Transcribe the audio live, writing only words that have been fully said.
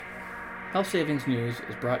Health Savings News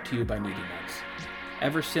is brought to you by Needy Meds.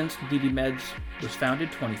 Ever since Needy Meds was founded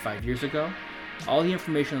 25 years ago, all the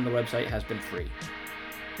information on the website has been free.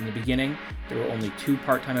 In the beginning, there were only 2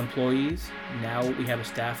 part-time employees. Now we have a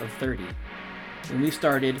staff of 30. When we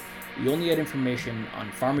started, we only had information on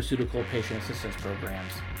pharmaceutical patient assistance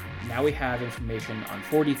programs. Now we have information on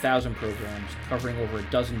 40,000 programs covering over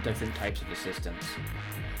a dozen different types of assistance.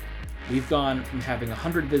 We've gone from having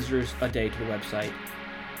 100 visitors a day to the website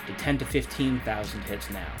to 10 to 15,000 hits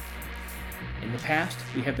now. In the past,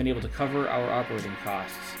 we have been able to cover our operating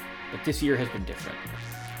costs, but this year has been different.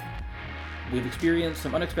 We've experienced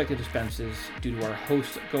some unexpected expenses due to our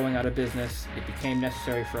host going out of business. It became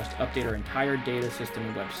necessary for us to update our entire data system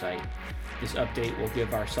and website. This update will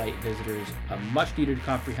give our site visitors a much-needed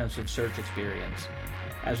comprehensive search experience.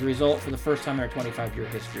 As a result, for the first time in our 25-year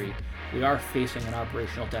history, we are facing an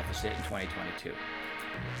operational deficit in 2022.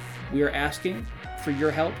 We are asking for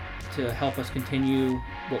your help to help us continue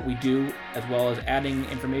what we do, as well as adding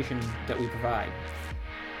information that we provide.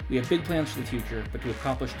 We have big plans for the future, but to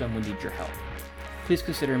accomplish them, we need your help. Please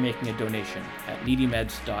consider making a donation at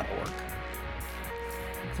needymeds.org.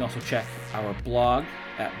 You can also check our blog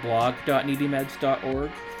at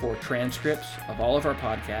blog.needymeds.org for transcripts of all of our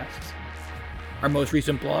podcasts. Our most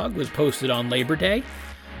recent blog was posted on Labor Day.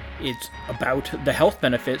 It's about the health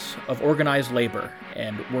benefits of organized labor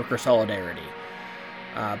and worker solidarity.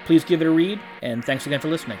 Please give it a read, and thanks again for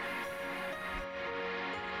listening.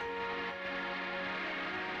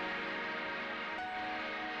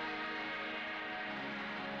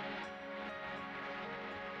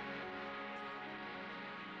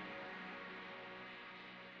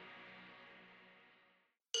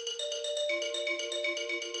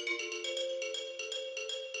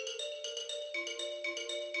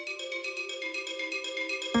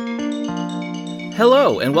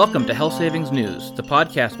 Hello, and welcome to Health Savings News, the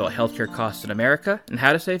podcast about healthcare costs in America and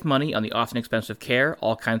how to save money on the often expensive care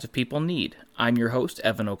all kinds of people need. I'm your host,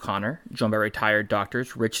 Evan O'Connor, joined by retired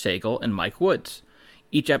doctors Rich Sagal and Mike Woods.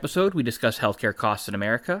 Each episode, we discuss healthcare costs in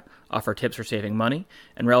America, offer tips for saving money,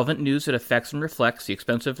 and relevant news that affects and reflects the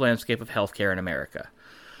expensive landscape of healthcare in America.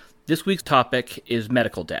 This week's topic is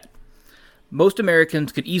medical debt. Most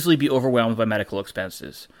Americans could easily be overwhelmed by medical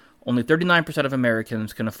expenses. Only 39% of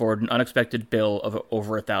Americans can afford an unexpected bill of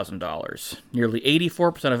over $1,000. Nearly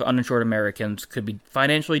 84% of uninsured Americans could be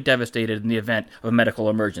financially devastated in the event of a medical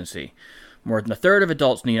emergency. More than a third of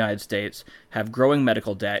adults in the United States have growing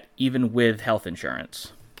medical debt, even with health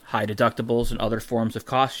insurance. High deductibles and other forms of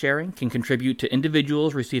cost sharing can contribute to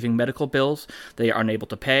individuals receiving medical bills they are unable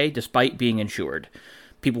to pay despite being insured.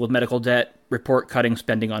 People with medical debt report cutting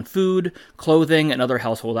spending on food, clothing, and other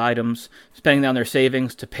household items, spending down their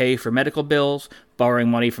savings to pay for medical bills,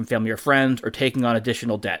 borrowing money from family or friends, or taking on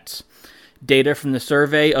additional debts. Data from the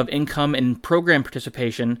Survey of Income and Program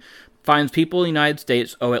Participation finds people in the United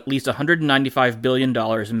States owe at least $195 billion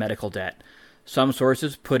in medical debt. Some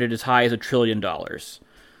sources put it as high as $1 trillion.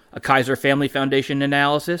 A Kaiser Family Foundation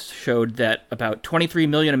analysis showed that about 23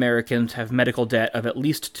 million Americans have medical debt of at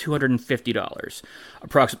least $250.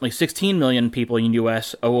 Approximately 16 million people in the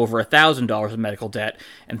U.S. owe over $1,000 in medical debt,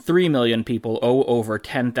 and 3 million people owe over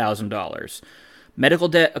 $10,000. Medical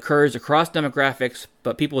debt occurs across demographics,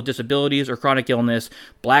 but people with disabilities or chronic illness,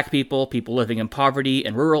 black people, people living in poverty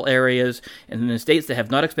in rural areas, and in the states that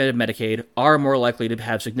have not expanded Medicaid are more likely to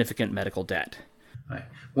have significant medical debt. Right.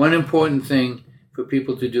 One important thing for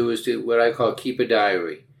people to do is to what I call keep a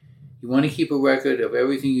diary. You want to keep a record of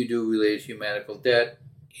everything you do related to your medical debt,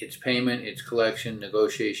 its payment, its collection,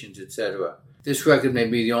 negotiations, etc. This record may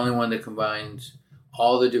be the only one that combines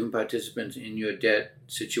all the different participants in your debt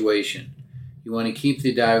situation. You want to keep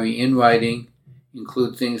the diary in writing,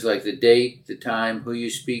 include things like the date, the time, who you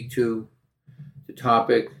speak to, the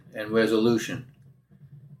topic, and resolution.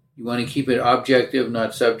 You want to keep it objective,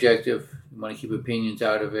 not subjective. You want to keep opinions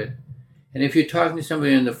out of it. And if you're talking to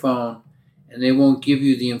somebody on the phone and they won't give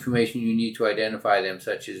you the information you need to identify them,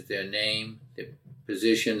 such as their name, their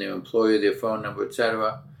position, their employer, their phone number,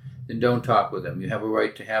 etc., then don't talk with them. You have a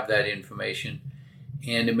right to have that information.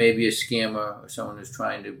 And it may be a scammer or someone who's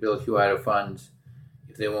trying to bilk you out of funds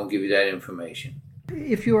if they won't give you that information.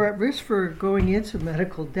 If you're at risk for going into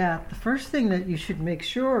medical debt, the first thing that you should make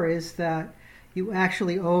sure is that you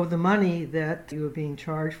actually owe the money that you are being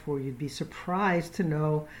charged for. You'd be surprised to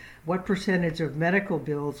know what percentage of medical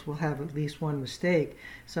bills will have at least one mistake.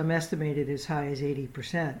 Some estimated as high as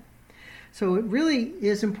 80%. So it really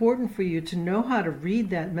is important for you to know how to read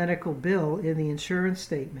that medical bill in the insurance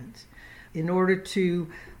statements. In order to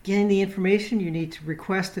gain the information, you need to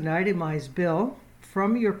request an itemized bill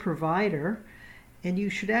from your provider And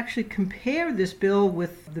you should actually compare this bill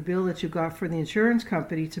with the bill that you got for the insurance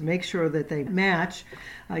company to make sure that they match.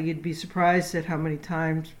 You'd be surprised at how many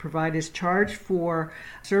times providers charge for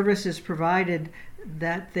services provided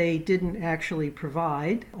that they didn't actually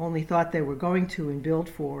provide, only thought they were going to and billed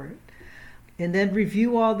for it. And then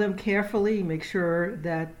review all of them carefully, make sure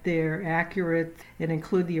that they're accurate and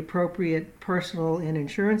include the appropriate personal and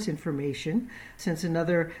insurance information, since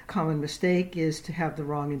another common mistake is to have the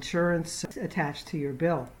wrong insurance attached to your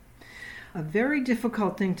bill. A very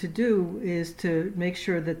difficult thing to do is to make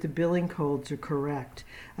sure that the billing codes are correct.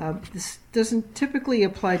 This doesn't typically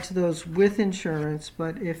apply to those with insurance,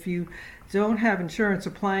 but if you don't have insurance,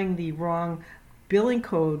 applying the wrong billing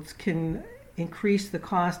codes can increase the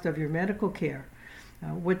cost of your medical care.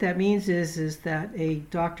 What that means is that a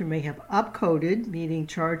doctor may have upcoded, meaning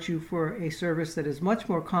charge you for a service that is much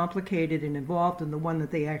more complicated and involved than the one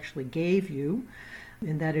that they actually gave you,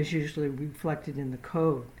 and that is usually reflected in the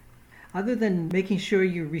code. Other than making sure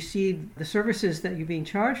you receive the services that you're being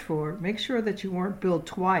charged for, make sure that you weren't billed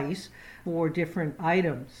twice for different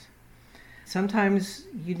items. Sometimes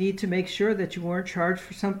you need to make sure that you weren't charged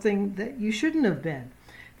for something that you shouldn't have been.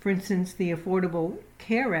 For instance, the Affordable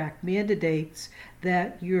Care Act mandates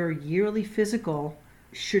that your yearly physical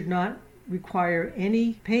should not require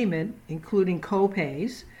any payment, including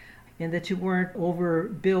co-pays, and that you weren't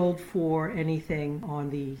overbilled for anything on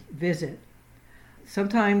the visit.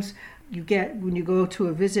 Sometimes when you go to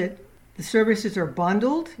a visit, the services are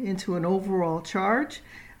bundled into an overall charge.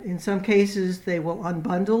 In some cases, they will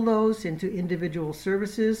unbundle those into individual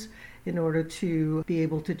services in order to be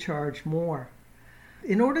able to charge more.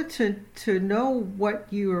 In order to know what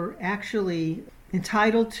you're actually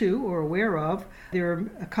entitled to or aware of, there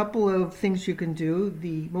are a couple of things you can do.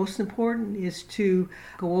 The most important is to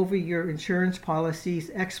go over your insurance policy's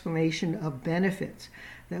explanation of benefits.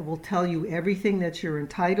 That will tell you everything that you're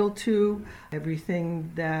entitled to,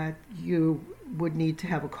 everything that you would need to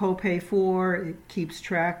have a copay for. It keeps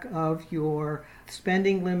track of your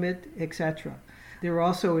spending limit, etc. There are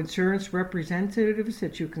also insurance representatives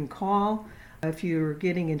that you can call. If you're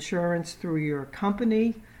getting insurance through your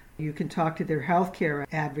company, you can talk to their healthcare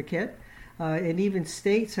advocate. And even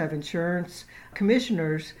states have insurance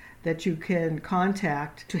commissioners that you can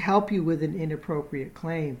contact to help you with an inappropriate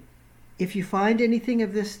claim. If you find anything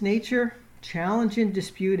of this nature, challenge and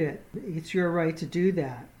dispute it. It's your right to do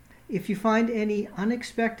that. If you find any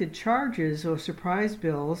unexpected charges or surprise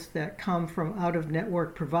bills that come from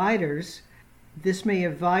out-of-network providers, this may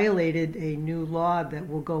have violated a new law that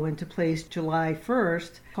will go into place July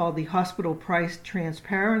 1st called the Hospital Price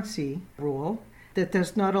Transparency Rule that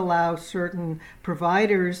does not allow certain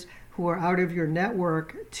providers who are out of your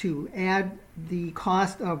network to add the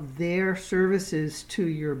cost of their services to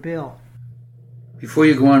your bill. Before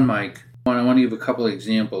you go on, Mike, I want to give a couple of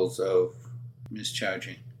examples of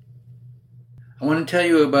mischarging. I want to tell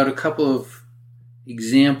you about a couple of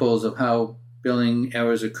examples of how billing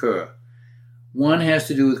errors occur. One has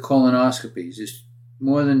to do with colonoscopies. There's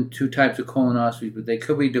more than two types of colonoscopies, but they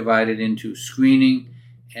could be divided into screening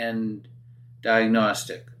and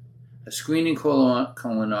diagnostic. A screening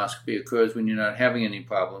colonoscopy occurs when you're not having any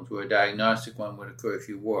problems, where a diagnostic one would occur if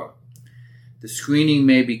you were. The screening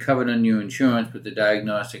may be covered on your insurance, but the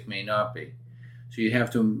diagnostic may not be. So you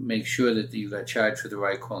have to make sure that you got charged for the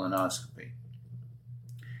right colonoscopy.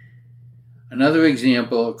 Another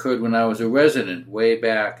example occurred when I was a resident way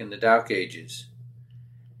back in the dark ages.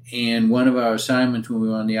 And one of our assignments when we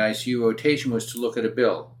were on the ICU rotation was to look at a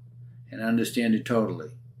bill and understand it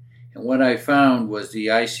totally. And what I found was the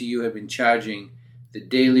ICU had been charging the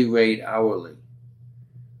daily rate hourly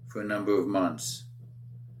for a number of months.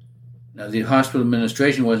 Now, the hospital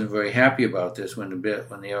administration wasn't very happy about this when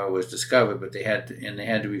the error was discovered, but they had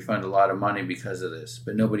to refund a lot of money because of this,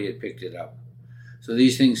 but nobody had picked it up. So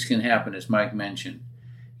these things can happen, as Mike mentioned.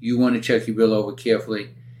 You want to check your bill over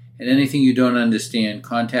carefully, and anything you don't understand,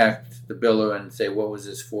 contact the biller and say, what was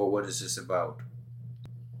this for? What is this about?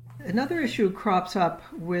 Another issue crops up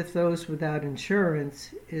with those without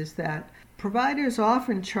insurance is that providers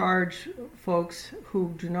often charge folks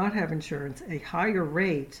who do not have insurance a higher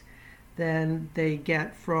rate than they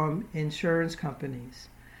get from insurance companies.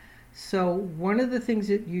 So one of the things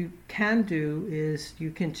that you can do is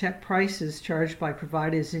you can check prices charged by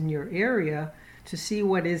providers in your area to see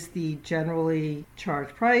what is the generally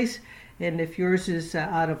charged price, and if yours is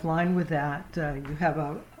out of line with that, you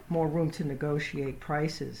have more room to negotiate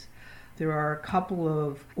prices. There are a couple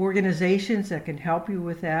of organizations that can help you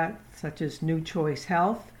with that, such as New Choice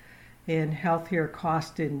Health and Healthcare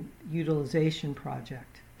Cost and Utilization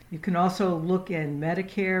Project. You can also look in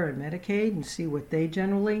Medicare and Medicaid and see what they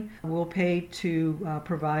generally will pay to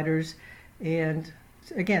providers, and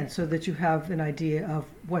again, so that you have an idea of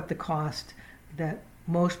what the cost that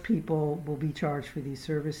most people will be charged for these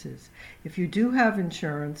services. If you do have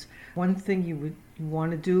insurance, one thing you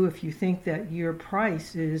want to do, if you think that your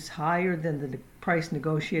price is higher than the price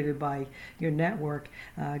negotiated by your network,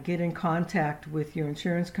 get in contact with your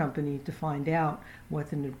insurance company to find out what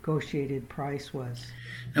the negotiated price was.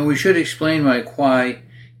 Now we should explain, Mike, why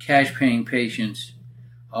cash-paying patients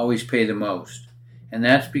always pay the most. And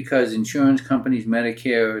that's because insurance companies,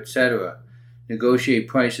 Medicare, etc., negotiate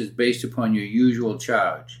prices based upon your usual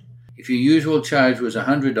charge. If your usual charge was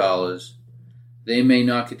 $100, they may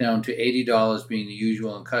knock it down to $80 being the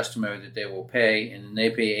usual and customary that they will pay, and then they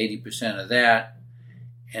pay 80% of that,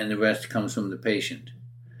 and the rest comes from the patient.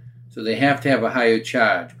 So they have to have a higher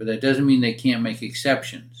charge, but that doesn't mean they can't make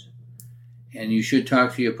exceptions. And you should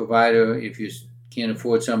talk to your provider if you can't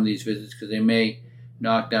afford some of these visits, because they may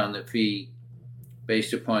knock down the fee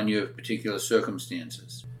based upon your particular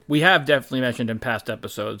circumstances. We have definitely mentioned in past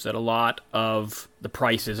episodes that a lot of the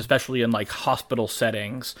prices, especially in like hospital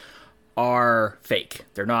settings, are fake.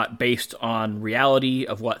 They're not based on reality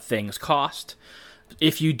of what things cost.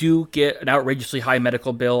 If you do get an outrageously high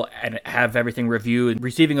medical bill and have everything reviewed and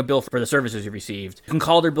receiving a bill for the services you received, you can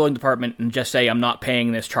call their billing department and just say, I'm not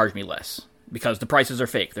paying this, charge me less. Because the prices are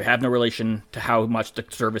fake. They have no relation to how much the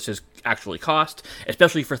services actually cost,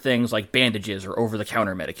 especially for things like bandages or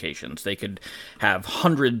over-the-counter medications. They could have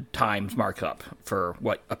 100 times markup for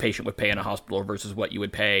what a patient would pay in a hospital versus what you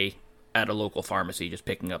would pay at a local pharmacy just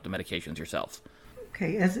picking up the medications yourself.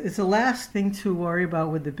 Okay, as the last thing to worry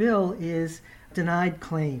about with the bill is denied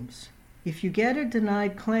claims. If you get a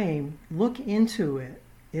denied claim, look into it.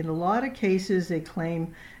 In a lot of cases, a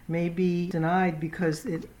claim may be denied because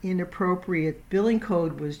an inappropriate billing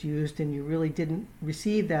code was used and you really didn't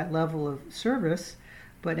receive that level of service,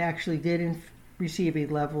 but actually didn't receive a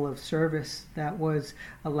level of service that was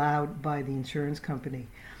allowed by the insurance company.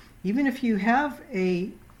 Even if you have a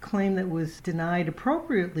claim that was denied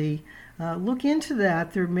appropriately, look into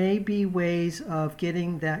that. There may be ways of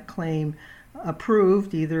getting that claim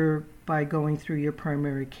approved, either by going through your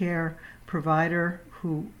primary care provider,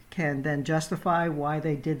 who can then justify why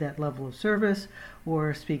they did that level of service,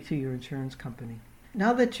 or speak to your insurance company.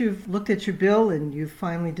 Now that you've looked at your bill and you've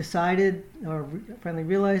finally decided or finally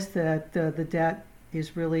realized that the debt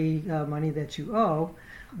is really money that you owe,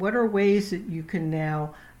 what are ways that you can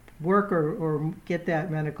now work or get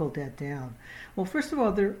that medical debt down? Well, first of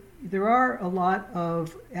all, there are a lot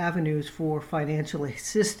of avenues for financial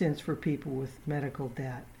assistance for people with medical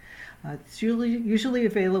debt. It's usually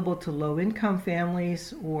available to low-income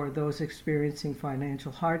families or those experiencing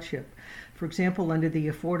financial hardship. For example, under the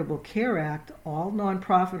Affordable Care Act, all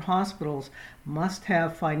nonprofit hospitals must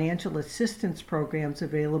have financial assistance programs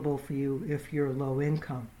available for you if you're low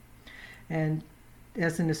income. And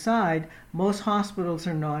as an aside, most hospitals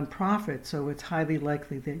are nonprofit, so it's highly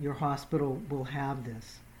likely that your hospital will have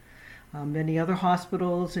this. Many other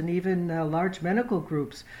hospitals and even large medical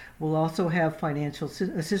groups will also have financial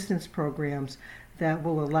assistance programs that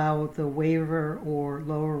will allow the waiver or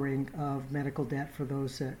lowering of medical debt for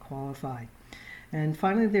those that qualify. And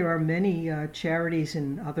finally, there are many charities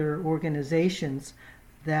and other organizations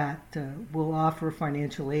that will offer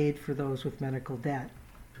financial aid for those with medical debt.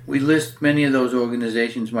 We list many of those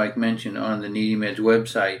organizations Mike mentioned on the Needy Meds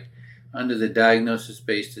website under the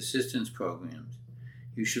Diagnosis-Based Assistance Programs.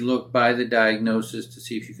 You should look by the diagnosis to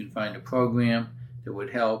see if you can find a program that would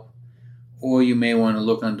help, or you may want to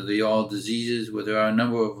look under the All Diseases, where there are a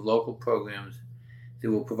number of local programs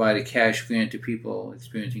that will provide a cash grant to people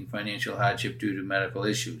experiencing financial hardship due to medical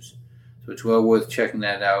issues. So it's well worth checking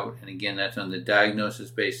that out, and again, that's on the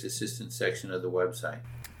Diagnosis-Based Assistance section of the website.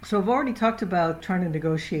 So I've already talked about trying to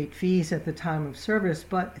negotiate fees at the time of service,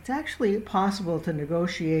 but it's actually possible to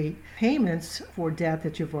negotiate payments for debt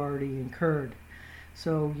that you've already incurred.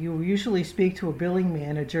 So you usually speak to a billing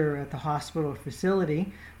manager at the hospital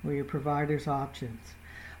facility or your provider's options.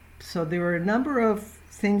 So there are a number of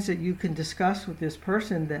things that you can discuss with this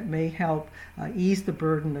person that may help ease the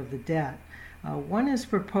burden of the debt. One is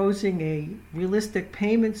proposing a realistic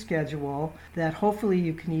payment schedule that hopefully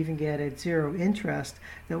you can even get at zero interest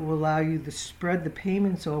that will allow you to spread the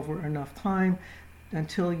payments over enough time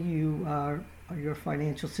until your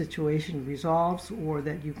financial situation resolves or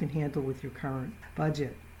that you can handle with your current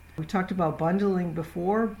budget. We talked about bundling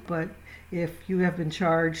before, but if you have been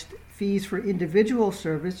charged fees for individual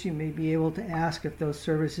service, you may be able to ask if those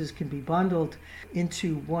services can be bundled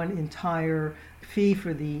into one entire fee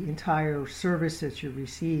for the entire service that you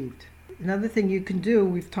received. Another thing you can do,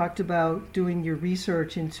 we've talked about doing your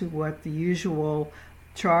research into what the usual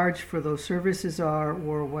charge for those services are,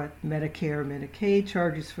 or what Medicare, Medicaid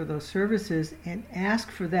charges for those services, and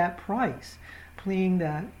ask for that price, pleading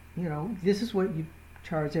that, this is what you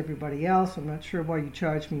charge everybody else. I'm not sure why you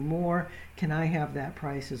charge me more. Can I have that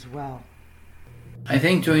price as well? I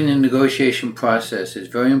think during the negotiation process, it's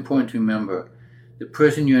very important to remember the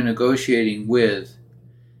person you're negotiating with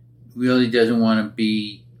really doesn't want to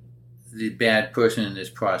be the bad person in this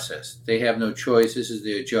process. They have no choice. This is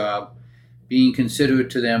their job. Being considerate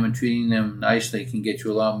to them and treating them nicely can get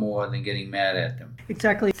you a lot more than getting mad at them.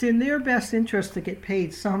 Exactly. It's in their best interest to get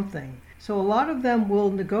paid something. So a lot of them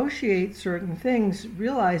will negotiate certain things,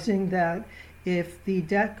 realizing that if the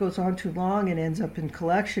debt goes on too long and ends up in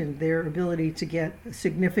collection, their ability to get a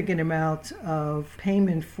significant amount of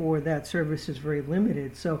payment for that service is very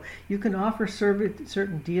limited. So you can offer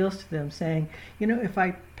certain deals to them saying, if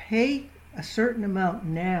I pay a certain amount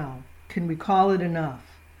now, can we call it enough?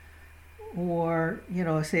 Or,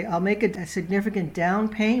 say, I'll make a significant down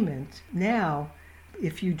payment now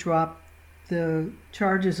if you drop the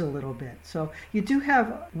charges a little bit. So you do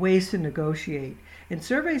have ways to negotiate. And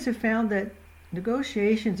surveys have found that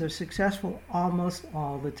negotiations are successful almost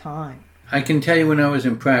all the time. I can tell you when I was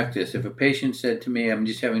in practice, if a patient said to me, I'm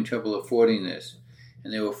just having trouble affording this,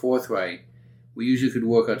 and they were forthright, we usually could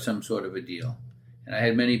work out some sort of a deal. And I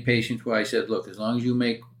had many patients where I said, look, as long as you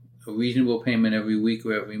make a reasonable payment every week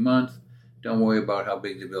or every month, don't worry about how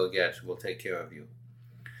big the bill gets. We'll take care of you.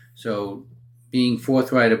 So being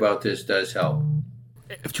forthright about this does help.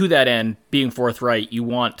 To that end, being forthright, you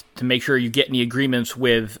want to make sure you get any agreements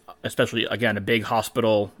with, especially, again, a big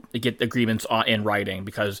hospital, to get agreements in writing,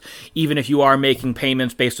 because even if you are making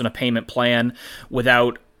payments based on a payment plan,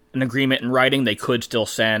 without an agreement in writing, they could still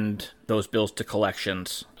send those bills to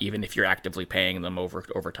collections, even if you're actively paying them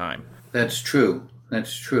over time. That's true.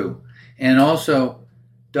 And also,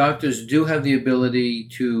 doctors do have the ability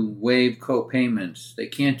to waive co-payments. They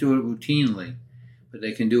can't do it routinely, but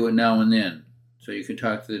they can do it now and then. So you can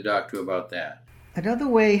talk to the doctor about that. Another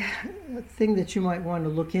thing that you might want to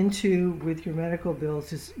look into with your medical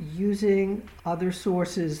bills is using other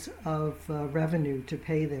sources of revenue to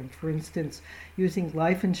pay them. For instance, using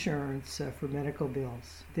life insurance for medical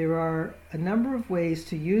bills. There are a number of ways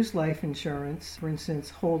to use life insurance. For instance,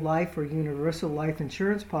 whole life or universal life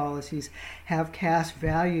insurance policies have cash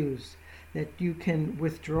values that you can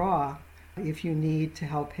withdraw if you need to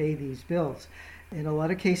help pay these bills. In a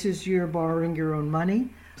lot of cases, you're borrowing your own money,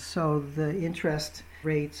 so the interest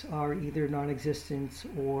rates are either non-existent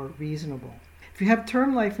or reasonable. If you have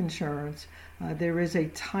term life insurance, there is a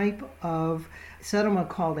type of settlement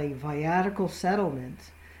called a viatical settlement,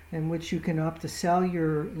 in which you can opt to sell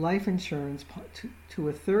your life insurance to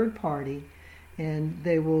a third party, and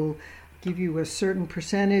they will give you a certain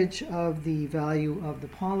percentage of the value of the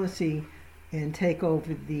policy and take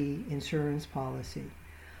over the insurance policy.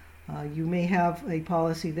 You may have a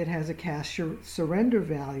policy that has a cash surrender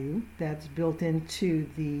value that's built into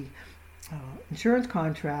the insurance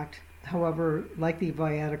contract. However, like the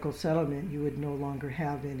viatical settlement, you would no longer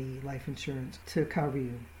have any life insurance to cover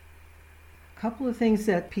you. A couple of things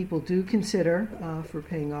that people do consider for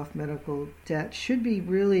paying off medical debt should be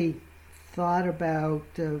really thought about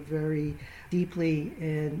very deeply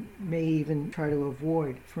and may even try to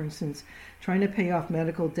avoid. For instance, trying to pay off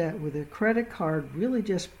medical debt with a credit card really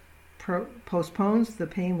just postpones the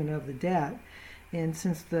payment of the debt. And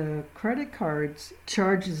since the credit cards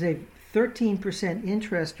charges a 13%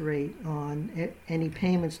 interest rate on any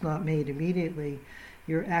payments not made immediately,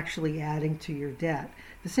 you're actually adding to your debt.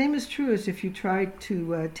 The same is true as if you try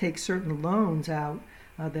to take certain loans out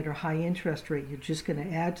that are high interest rate. You're just going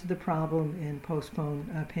to add to the problem and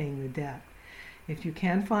postpone paying the debt. If you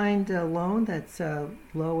can find a loan that's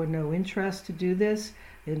low and no interest to do this,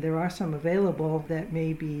 and there are some available, that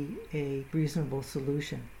may be a reasonable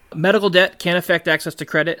solution. Medical debt can affect access to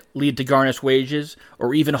credit, lead to garnished wages,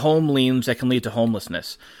 or even home liens that can lead to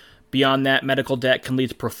homelessness. Beyond that, medical debt can lead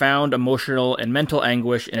to profound emotional and mental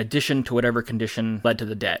anguish in addition to whatever condition led to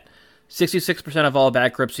the debt. 66% of all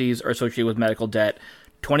bankruptcies are associated with medical debt.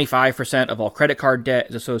 25% of all credit card debt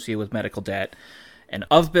is associated with medical debt. And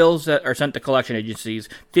of bills that are sent to collection agencies,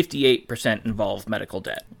 58% involve medical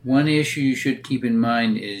debt. One issue you should keep in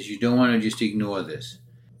mind is you don't want to just ignore this.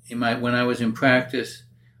 When I was in practice,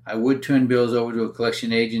 I would turn bills over to a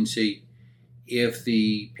collection agency if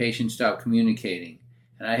the patient stopped communicating.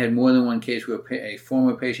 And I had more than one case where a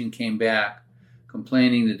former patient came back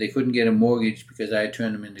complaining that they couldn't get a mortgage because I had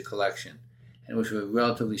turned them into collection. And it was for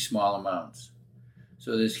relatively small amounts.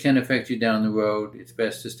 So this can affect you down the road. It's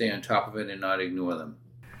best to stay on top of it and not ignore them.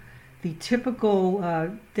 The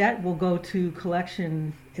typical debt will go to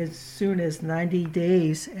collection as soon as 90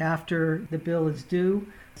 days after the bill is due.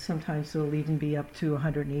 Sometimes it'll even be up to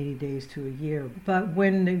 180 days to a year. But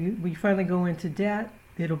when we finally go into debt,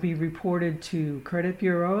 it'll be reported to credit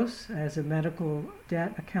bureaus as a medical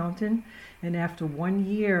debt accountant. And after 1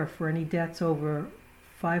 year, for any debts over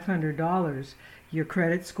 $500, your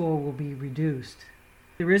credit score will be reduced.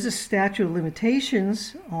 There is a statute of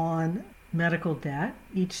limitations on medical debt.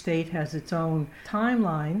 Each state has its own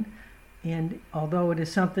timeline, and although it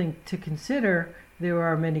is something to consider, there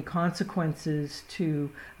are many consequences to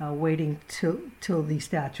waiting till the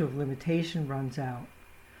statute of limitation runs out,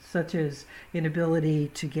 such as inability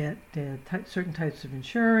to get certain types of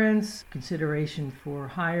insurance, consideration for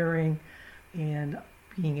hiring, and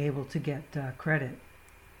being able to get credit.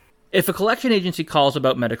 If a collection agency calls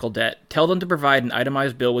about medical debt, tell them to provide an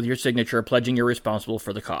itemized bill with your signature pledging you're responsible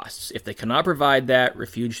for the costs. If they cannot provide that,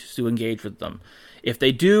 refuse to engage with them. If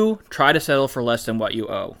they do, try to settle for less than what you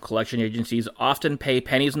owe. Collection agencies often pay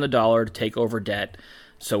pennies on the dollar to take over debt,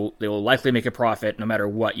 so they will likely make a profit no matter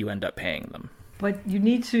what you end up paying them. But you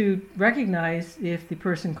need to recognize if the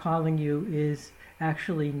person calling you is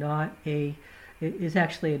actually an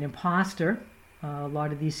imposter. A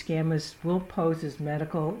lot of these scammers will pose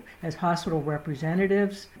as hospital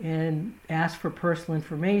representatives and ask for personal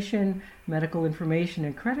information, medical information,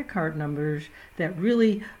 and credit card numbers that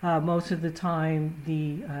really most of the time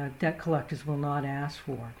the debt collectors will not ask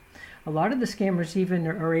for. A lot of the scammers even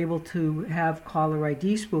are able to have caller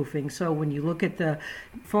ID spoofing. So when you look at the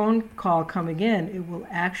phone call coming in, it will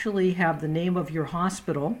actually have the name of your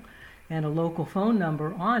hospital and a local phone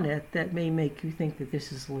number on it that may make you think that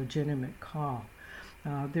this is a legitimate call.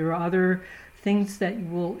 There are other things that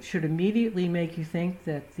should immediately make you think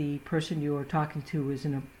that the person you are talking to is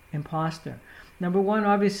an imposter. Number one,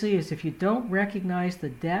 obviously, is if you don't recognize the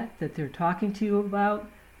debt that they're talking to you about,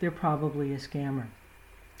 they're probably a scammer.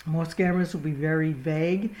 Most scammers will be very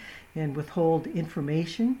vague and withhold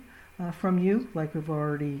information from you, like we've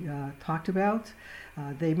already talked about.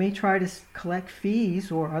 They may try to collect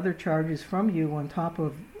fees or other charges from you on top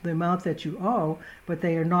of the amount that you owe, but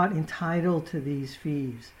they are not entitled to these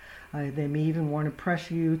fees. They may even want to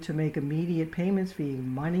pressure you to make immediate payments via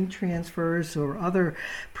money transfers or other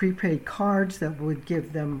prepaid cards that would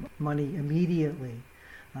give them money immediately.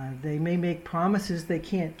 They may make promises they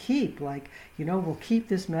can't keep, like, we'll keep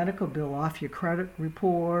this medical bill off your credit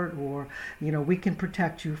report, or, we can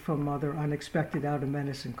protect you from other unexpected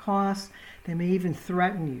out-of-medicine costs. They may even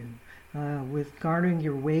threaten you with garnering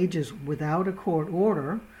your wages without a court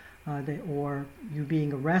order, or you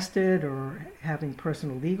being arrested or having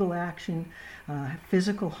personal legal action,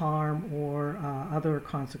 physical harm, or other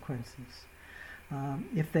consequences.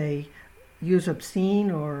 If they use obscene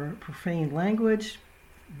or profane language,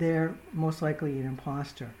 they're most likely an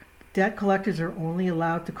imposter. Debt collectors are only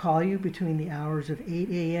allowed to call you between the hours of 8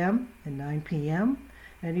 a.m. and 9 p.m.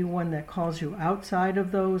 Anyone that calls you outside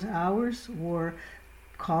of those hours or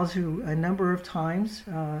calls you a number of times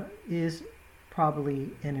is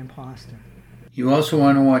probably an imposter. You also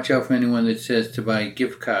want to watch out for anyone that says to buy a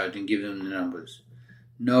gift card and give them the numbers.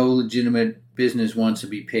 No legitimate business wants to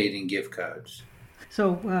be paid in gift cards.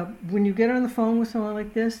 So when you get on the phone with someone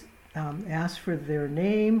like this, ask for their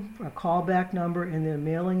name, a callback number, and their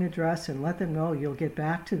mailing address, and let them know you'll get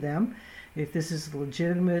back to them. If this is a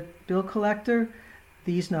legitimate bill collector,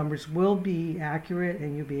 these numbers will be accurate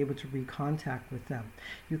and you'll be able to recontact with them.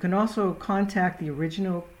 You can also contact the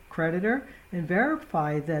original creditor and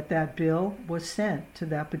verify that that bill was sent to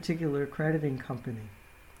that particular crediting company.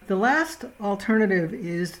 The last alternative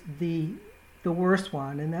is the worst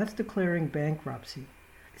one, and that's declaring bankruptcy.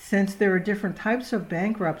 Since there are different types of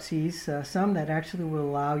bankruptcies, some that actually will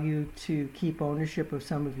allow you to keep ownership of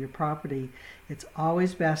some of your property, it's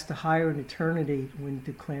always best to hire an attorney when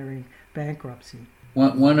declaring bankruptcy.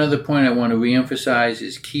 One other point I want to reemphasize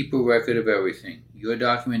is keep a record of everything. Your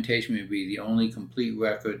documentation may be the only complete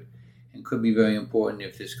record and could be very important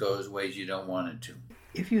if this goes ways you don't want it to.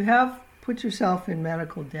 If you have put yourself in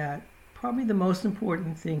medical debt, probably the most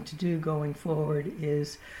important thing to do going forward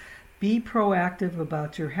is be proactive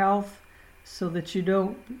about your health so that you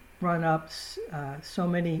don't run up so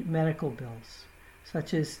many medical bills,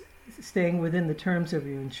 such as staying within the terms of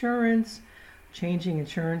your insurance, changing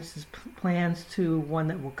insurance plans to one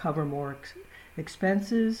that will cover more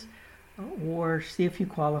expenses, or see if you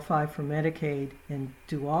qualify for Medicaid, and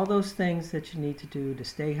do all those things that you need to do to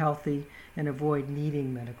stay healthy and avoid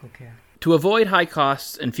needing medical care. To avoid high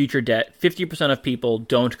costs and future debt, 50% of people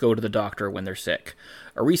don't go to the doctor when they're sick.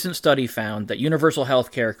 A recent study found that universal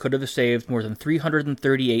health care could have saved more than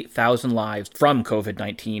 338,000 lives from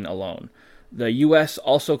COVID-19 alone. The U.S.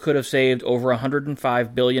 also could have saved over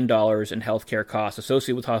 $105 billion in healthcare costs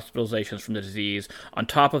associated with hospitalizations from the disease, on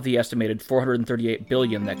top of the estimated $438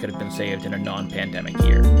 billion that could have been saved in a non-pandemic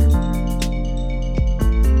year.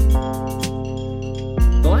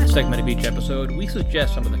 The last segment of each episode, we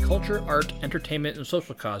suggest some of the culture, art, entertainment, and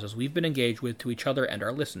social causes we've been engaged with to each other and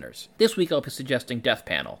our listeners. This week I'll be suggesting Death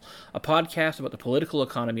Panel, a podcast about the political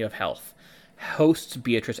economy of health. Hosts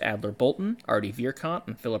Beatrice Adler-Bolton, Artie Vierkant,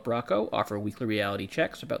 and Philip Rocco offer weekly reality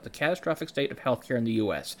checks about the catastrophic state of healthcare in the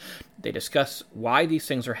U.S. They discuss why these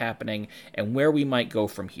things are happening and where we might go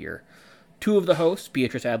from here. Two of the hosts,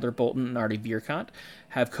 Beatrice Adler-Bolton and Artie Vierkant,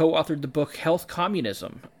 have co-authored the book Health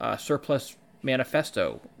Communism, a surplus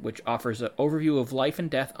manifesto, which offers an overview of life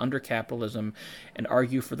and death under capitalism and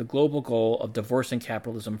argue for the global goal of divorcing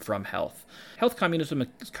capitalism from health. Health Communism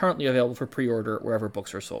is currently available for pre-order wherever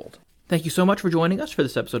books are sold. Thank you so much for joining us for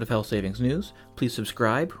this episode of Health Savings News. Please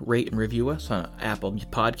subscribe, rate, and review us on Apple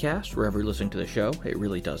Podcasts, wherever you're listening to the show. It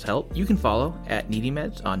really does help. You can follow at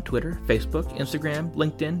NeedyMeds on Twitter, Facebook, Instagram,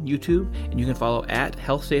 LinkedIn, YouTube, and you can follow at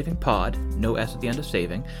HealthSavingPod, no S at the end of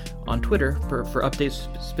saving, on Twitter for updates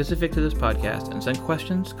specific to this podcast, and send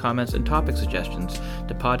questions, comments, and topic suggestions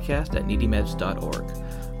to podcast@needymeds.org.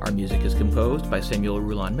 Our music is composed by Samuel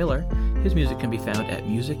Rulon Miller. His music can be found at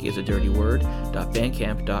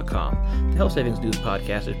musicisadirtyword.bandcamp.com. The Health Savings News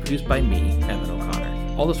podcast is produced by me, Evan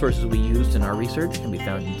O'Connor. All the sources we used in our research can be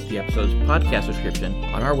found in the episode's podcast description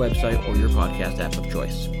on our website or your podcast app of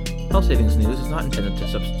choice. Health Savings News is not intended to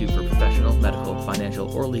substitute for professional, medical,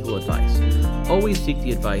 financial, or legal advice. Always seek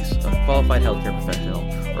the advice of a qualified healthcare professional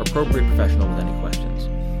or appropriate professional with any questions.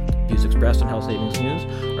 Views expressed on Health Savings News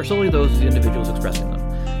are solely those of the individuals expressing them.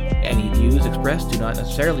 Any views expressed do not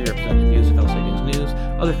necessarily represent the views of Health Savings News,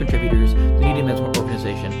 other contributors, the NeedyMeds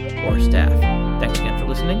organization, or staff. Thanks again for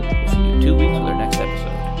listening. We'll see you in 2 weeks with our next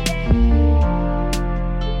episode.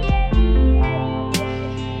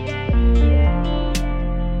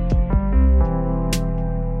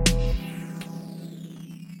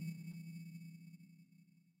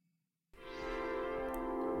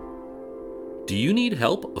 Do you need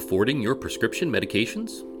help affording your prescription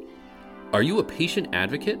medications? Are you a patient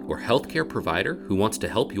advocate or healthcare provider who wants to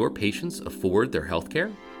help your patients afford their healthcare?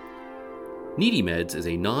 NeedyMeds is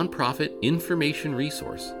a nonprofit information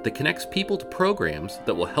resource that connects people to programs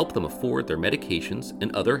that will help them afford their medications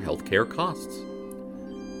and other healthcare costs.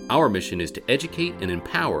 Our mission is to educate and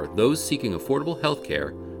empower those seeking affordable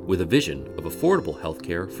healthcare with a vision of affordable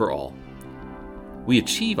healthcare for all. We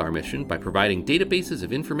achieve our mission by providing databases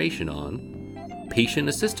of information on patient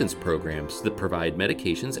assistance programs that provide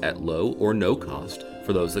medications at low or no cost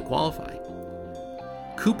for those that qualify,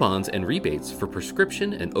 coupons and rebates for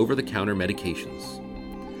prescription and over-the-counter medications,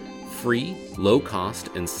 free, low-cost,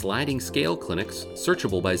 and sliding scale clinics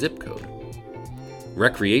searchable by zip code,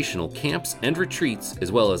 recreational camps and retreats,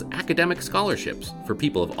 as well as academic scholarships for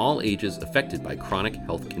people of all ages affected by chronic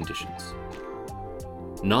health conditions,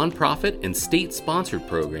 nonprofit and state-sponsored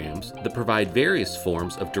programs that provide various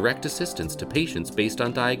forms of direct assistance to patients based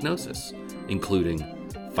on diagnosis, including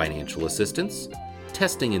financial assistance,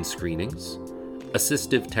 testing and screenings,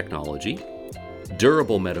 assistive technology,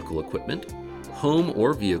 durable medical equipment, home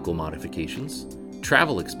or vehicle modifications,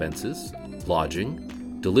 travel expenses, lodging,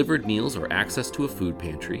 delivered meals or access to a food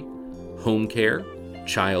pantry, home care,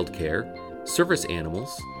 child care, service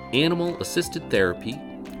animals, animal-assisted therapy,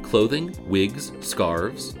 clothing, wigs,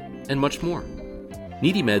 scarves, and much more.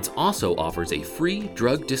 NeedyMeds also offers a free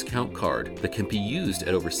drug discount card that can be used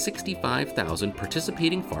at over 65,000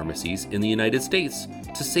 participating pharmacies in the United States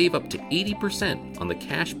to save up to 80% on the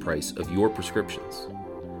cash price of your prescriptions.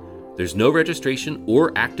 There's no registration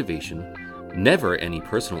or activation, never any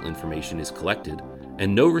personal information is collected,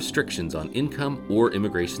 and no restrictions on income or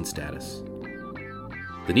immigration status.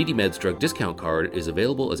 The NeedyMeds Drug Discount Card is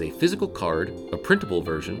available as a physical card, a printable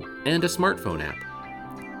version, and a smartphone app.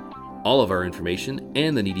 All of our information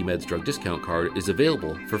and the NeedyMeds Drug Discount Card is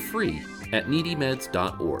available for free at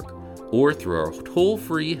needymeds.org or through our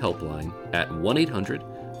toll-free helpline at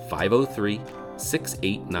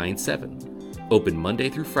 1-800-503-6897, open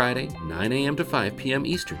Monday through Friday, 9 a.m. to 5 p.m.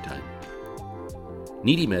 Eastern Time.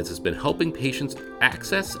 NeedyMeds has been helping patients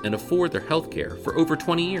access and afford their healthcare for over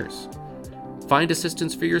 20 years. Find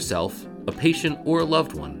assistance for yourself, a patient, or a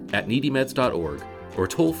loved one at needymeds.org or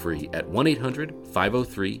toll free at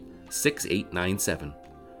 1-800-503-6897.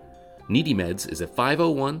 NeedyMeds is a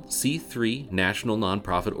 501c3 national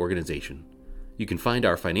nonprofit organization. You can find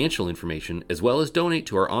our financial information as well as donate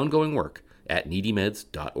to our ongoing work at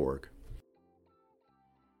needymeds.org.